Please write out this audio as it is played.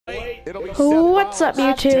What's up,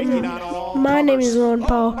 YouTube? My name is Nolan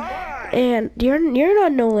Paul, and you're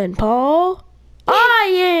not Nolan Paul. I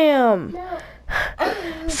am.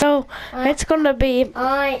 So it's gonna be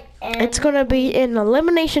an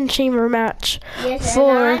elimination chamber match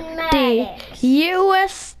for the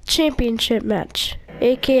U.S. Championship match,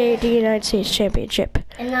 aka the United States Championship.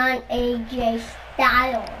 And I'm AJ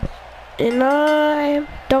Styles. And I'm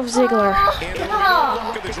Dolph Ziggler.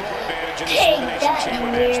 Take that,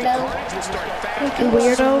 weirdo.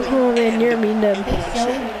 Weirdo? Oh man, you're mean to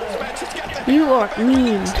him. You are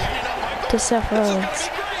mean to Seth Rollins.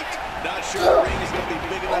 Not sure the ring is going to be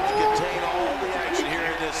big enough to contain all the action here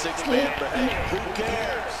in this six-man, but hey, who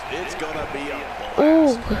cares? It's going to be a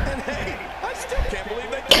blast. And hey, I still can't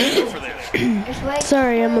believe they came for this.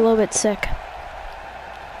 Sorry, I'm a little bit sick.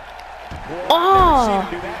 Oh!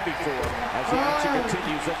 As the action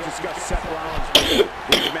continues, let's discuss Seth Rollins.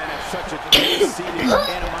 These men have such a deep-seated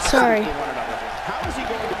animosity Sorry. to one another. How is he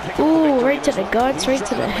going to pick up Ooh, the right to the guts, right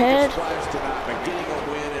to the head.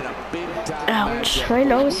 Ouch, my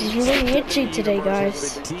nose is really itchy today,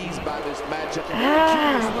 guys.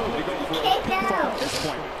 Ah!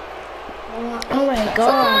 Oh my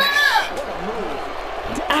gosh.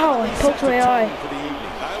 Ow, I poked my eye.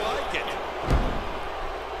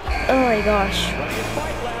 Oh my gosh.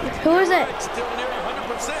 Who is it?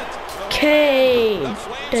 Kane.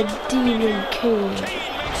 The Demon Kane.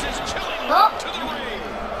 Oh.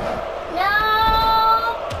 No!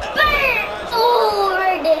 Bam! Oh,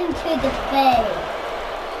 right into the face.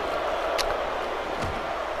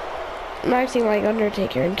 I'm acting like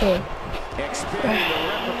Undertaker and Kane.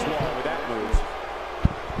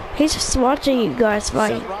 He's just watching you guys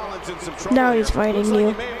fight. Now he's fighting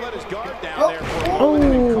you. Oh.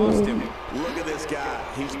 Look at this guy.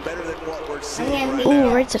 He's better than what we're seeing right Ooh,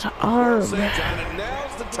 now. right to the arm. Now's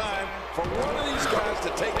the time for one of these guys to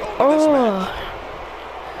take over Oh.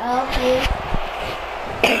 Okay.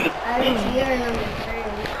 I was here number 3.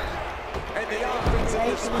 And the offense in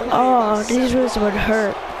this Oh, these moves would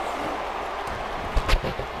hurt.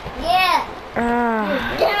 Yeah.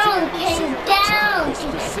 Ah. Down, King, down.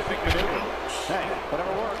 specific maneuver. Hey,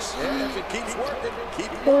 whatever works. Yeah, if it keeps working,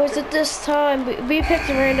 keep Who is it this time? We picked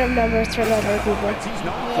random numbers for other people.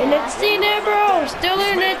 And it's Dean Ambrose, the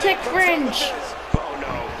lunatic fringe.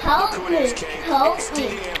 Help me. Help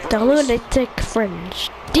me. The lunatic fringe.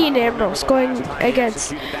 Dean Ambrose going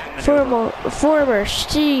against former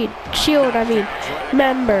Shield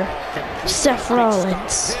member Seth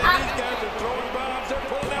Rollins.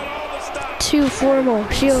 Two former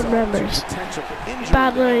Shield members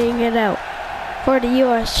battling it out for the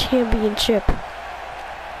U.S. Championship.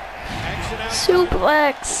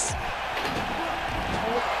 Suplex.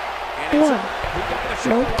 One.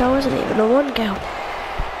 Nope, that wasn't even a one count.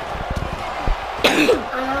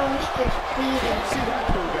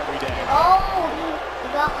 Oh, he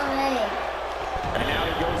got my leg. And now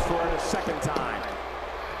he goes for it a second time.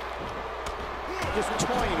 Just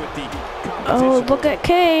toying with the competition. Oh, look at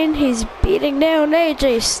Kane. He's beating down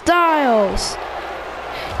AJ Styles.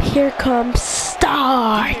 Here comes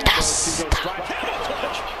Stardust.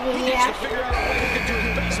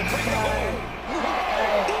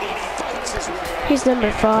 He's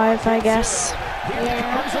number 5, I guess. Yeah,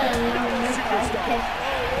 I'm putting number 5 because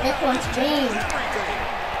this one's green.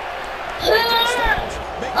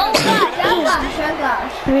 Oh gosh, oh gosh, oh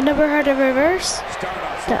gosh. Have you never heard of reverse?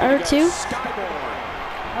 The R2?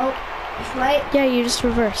 Oh, it's right. Yeah, you just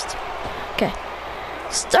reversed. Okay.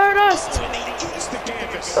 Stardust!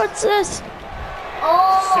 What's this?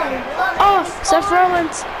 Oh, Seth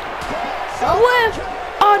Rollins. Whip!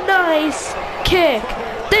 Oh, nice kick.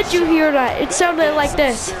 Did you hear that? It sounded like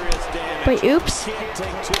this. Wait, oops. It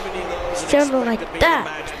sounded like that.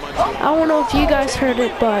 I don't know if you guys heard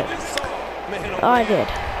it, but I did.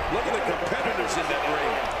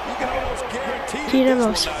 Dean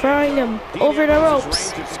Ambrose throwing him over the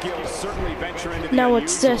ropes. Now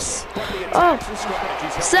what's this? Oh,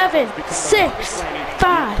 7, 6,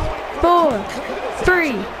 5, 4,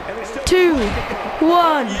 3, 2,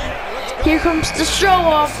 1. Here comes the show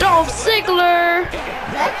off, Dolph Ziggler.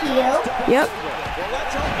 That's you. Yep.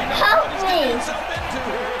 Help me.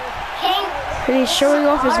 King. And he's showing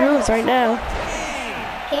off his moves right now.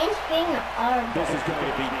 King's being an arbor.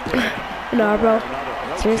 No, bro.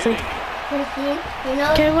 Seriously. You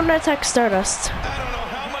know, Okay, I'm gonna attack Stardust.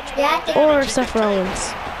 Or Seth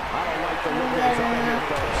Rollins.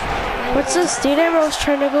 What's this? Dean Ambrose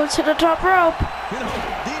trying to go to the top rope.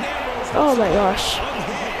 Oh my gosh.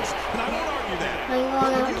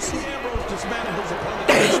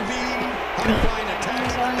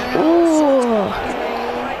 Ooh.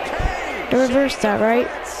 They reversed that, right?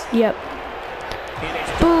 Yep.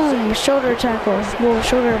 Boom! Shoulder tackle. Well,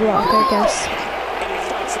 shoulder block, I guess.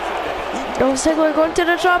 Dolph Ziggler going to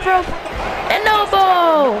the top rope. An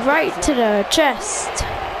elbow! Right to the chest.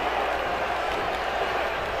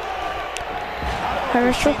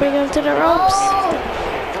 Irish whipping him to the ropes.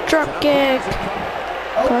 Drop kick.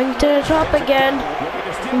 Going to the top again.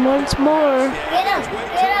 And once more. Get up,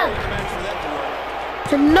 get up.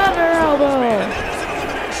 Another elbow.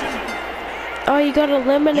 Oh, you got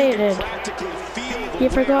eliminated. You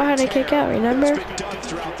forgot how to kick out, remember?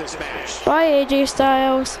 Bye, AJ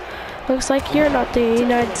Styles. Looks like you're not the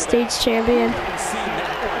United States champion.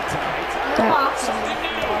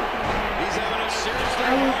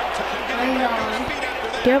 I'm gone.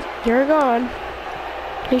 Yep, you're gone.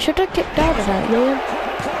 You should have kicked out of that, man.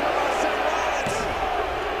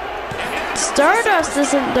 Stardust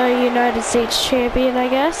isn't the United States champion, I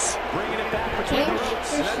guess.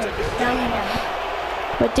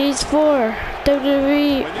 But these 4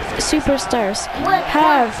 WWE superstars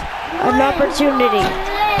have an opportunity.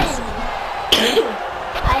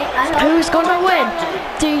 Who's gonna win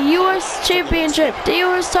the US Championship, the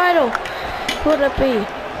US title? Will it be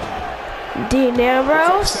Dean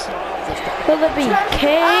Ambrose? Will it be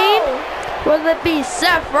Kane? Will it be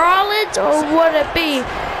Seth Rollins? Or would it be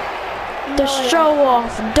the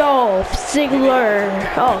show-off Dolph Ziggler?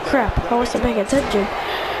 Oh crap, I wasn't paying attention.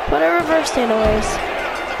 But I reversed anyways.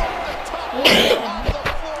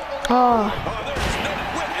 Oh.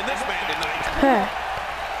 Huh.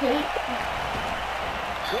 He's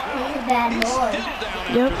a bad boy.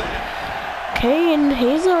 Yep. Kane,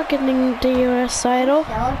 he's not getting the US title.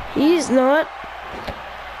 He's not.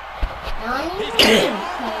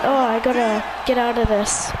 Oh, I gotta get out of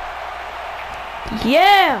this.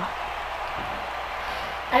 Yeah!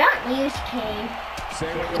 I don't use Kane.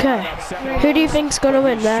 Okay. Who do you think's gonna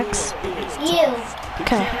win, Max? You.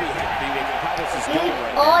 Okay.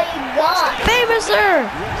 All you got. Famouser!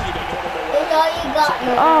 It's all you got.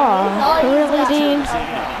 Oh, really, Dean?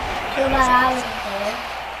 Too bad I was there.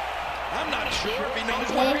 I'm not sure if he knows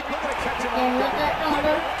Okay. And look at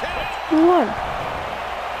Connor. Who won?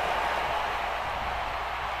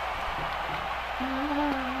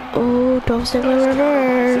 Oh, Dolph Ziggler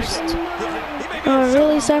reversed. Oh,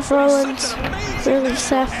 really, Seth Rollins? Really,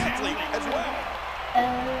 Seth?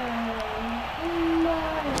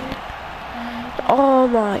 Oh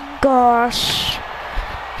my gosh.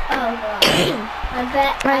 Oh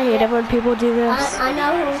god. I hate it when people do this. I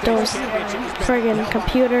know who's Those friggin'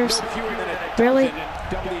 computers. Really? I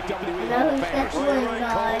know who's next one,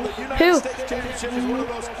 guys. Who? It's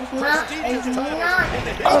not. It's not.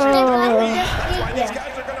 Oh. These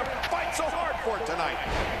guys are gonna fight so hard for it tonight.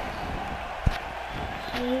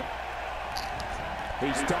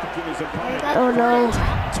 He's stalking his opponent. Oh no.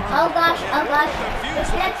 Oh gosh. Oh gosh.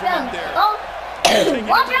 It's next one. Oh.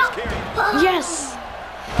 Watch out. Yes!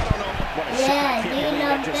 Yeah, do you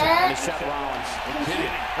know that?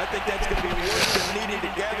 I think that's gonna be worse than needing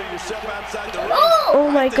to gather yourself outside the ring. Oh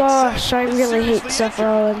my gosh, I really hate Seth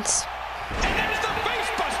Rollins. And there's the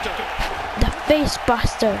face buster. The Face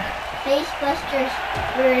Buster. Facebuster's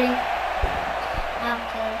really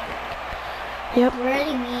okay. Yep.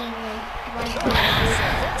 Really mean when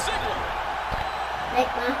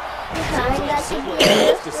like my I got to do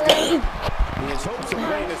this. His hopes of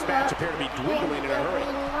winning this match appear to be dwindling in a hurry.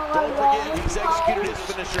 Don't forget, he's executed his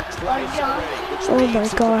finisher twice already. Oh my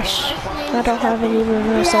gosh. I don't have any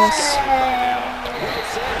reversals.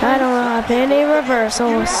 I don't have any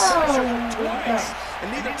reversals.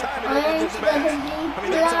 And neither time I'm in this gonna match.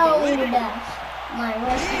 be Florida. My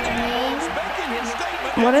wrestling name. He's making his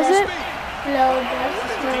statement. What is it? Florida is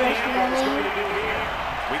my wrestling name.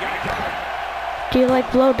 We got a cover. Do you like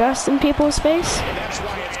blow dust in people's face? That's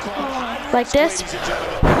why it's called Like this?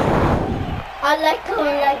 I like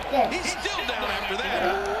going like this. He's still down after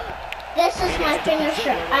that. This is my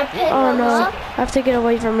finisher. I pick Oh him no. up. I have to get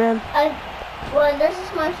away from him. Well, this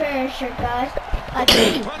is my finisher, guys.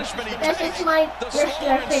 Punishment he This takes. is my The wrestler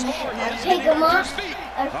slower and finisher. slower he I is pick getting him up to up. his feet.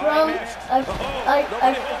 I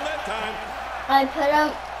put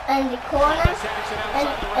him in the corner, and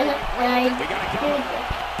I do this.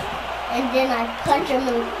 And then I punch him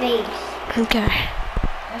in the face. Okay.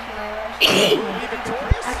 That's my wrestler.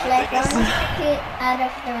 Actually, I don't get out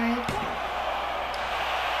of the ring.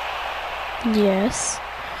 Yes.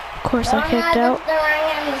 Of course I Going kicked out out. of the ring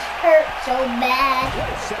and it hurt so bad.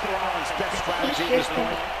 Seth Rollins' best strategy at this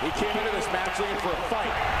point. He came into this match looking for a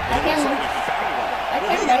fight. I can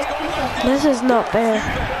make people. This is not fair.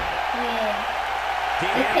 Yeah.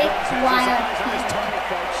 I picked wild.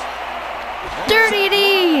 Dirty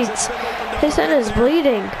deeds! His head is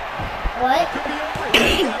bleeding. What?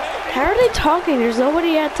 How are they talking? There's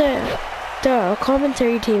nobody at the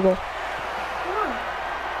commentary table.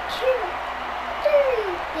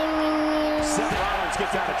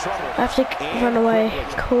 I have to run away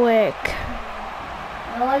quick.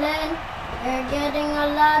 Nolan, you're getting a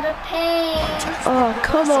lot of pain. Oh,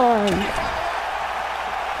 come on. 25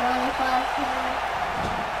 pounds.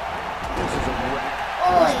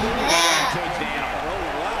 Oh, yeah.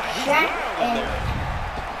 Shrek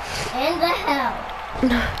in the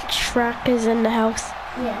house. Shrek is in the house.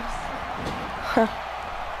 Yes. Huh.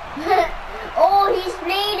 Oh, he's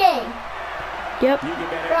bleeding. Yep.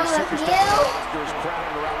 From a few.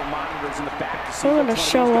 I'm gonna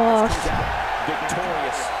show off.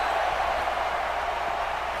 Victorious.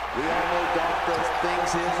 We all know Doc does things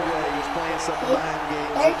his way. He's playing some mind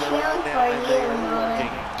games. They're cheering for you, Nolan.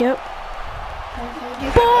 Yep. Do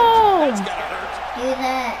Boom!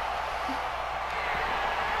 that.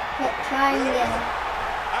 Hit triangle.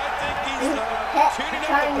 Hit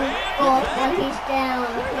triangle when he's down,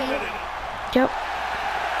 okay? Yep.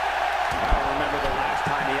 I remember the last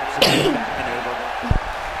time he executed that maneuver.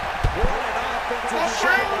 Hit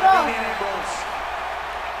triangle.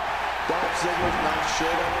 Dolph Ziggler's not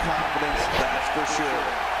short on confidence, that's for sure.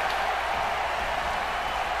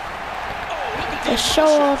 The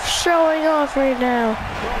showing off right now.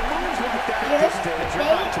 Just bait him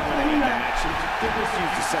up.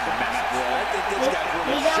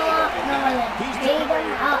 We don't want Nolan. Bait him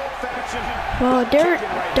up. Well,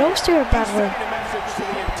 those two are battling.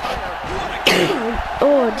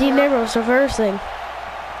 Oh, Dean Ambrose reversing.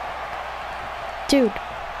 Dude,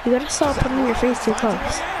 you gotta stop putting your face too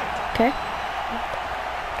close. Okay?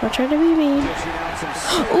 Don't try to be mean.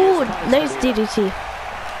 Ooh, nice DDT.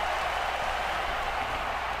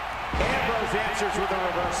 Ambrose answers with a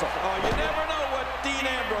reversal. Oh, you never know what Dean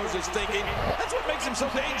Ambrose is thinking. That's what makes him so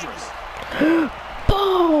dangerous. Boom!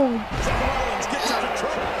 Rollins gets out of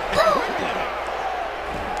trouble quickly.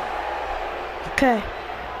 Okay,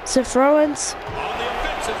 so Rollins. On the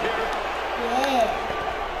offensive here. Yeah.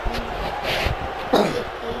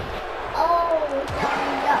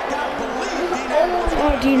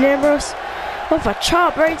 Oh, Dean Ambrose with a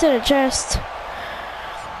chop right to the chest.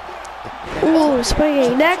 Ooh,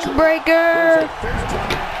 spinning neck breaker.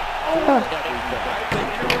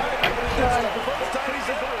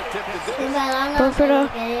 Go for the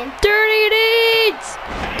dirty deeds.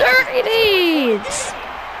 Dirty deeds.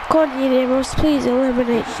 Come on, Dean Ambrose, please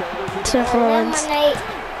eliminate Seth Rollins.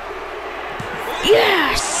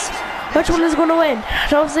 Yes. Which one is going to win?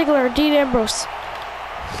 Dolph Ziggler or Dean Ambrose?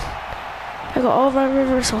 I got all of my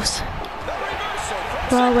reversals.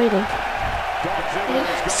 We're all waiting.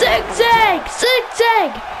 Zigzag!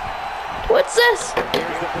 Zigzag! What's this?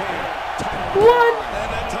 1,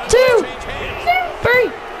 2,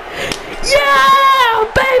 3. Yeah,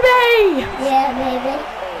 baby! Yeah, baby.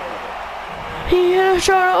 He hit a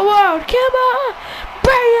shot of the world. Come on!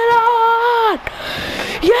 Bring it on!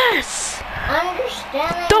 Yes!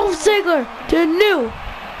 Understanding. Dolph Ziggler, the new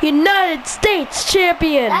United States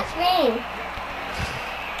champion. That's me.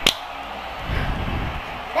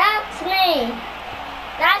 That's me.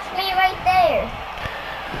 That's me right there.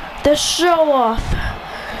 The show off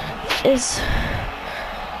is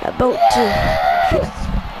about to.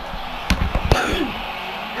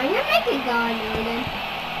 I'm gonna make it go, Nolan.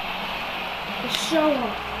 The show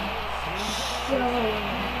off. Show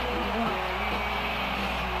off.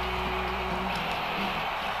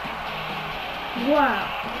 Wow.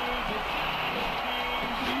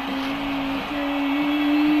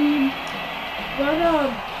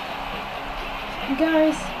 But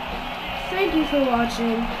guys, thank you for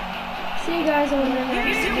watching. See you guys on the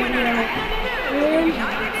next video. And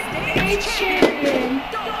great champion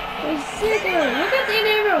is Ziggler. Look at Dean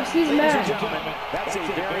Ambrose, he's mad. That's a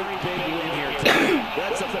very big win here.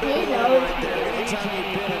 That's a big He win knows. right there. Anytime you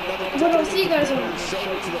pin another But I'll see you guys on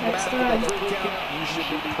shoulder to the next mat with time. a 3 count, you should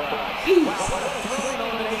be proud. Peace. Wow, what a thrilling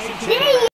elimination. Dang.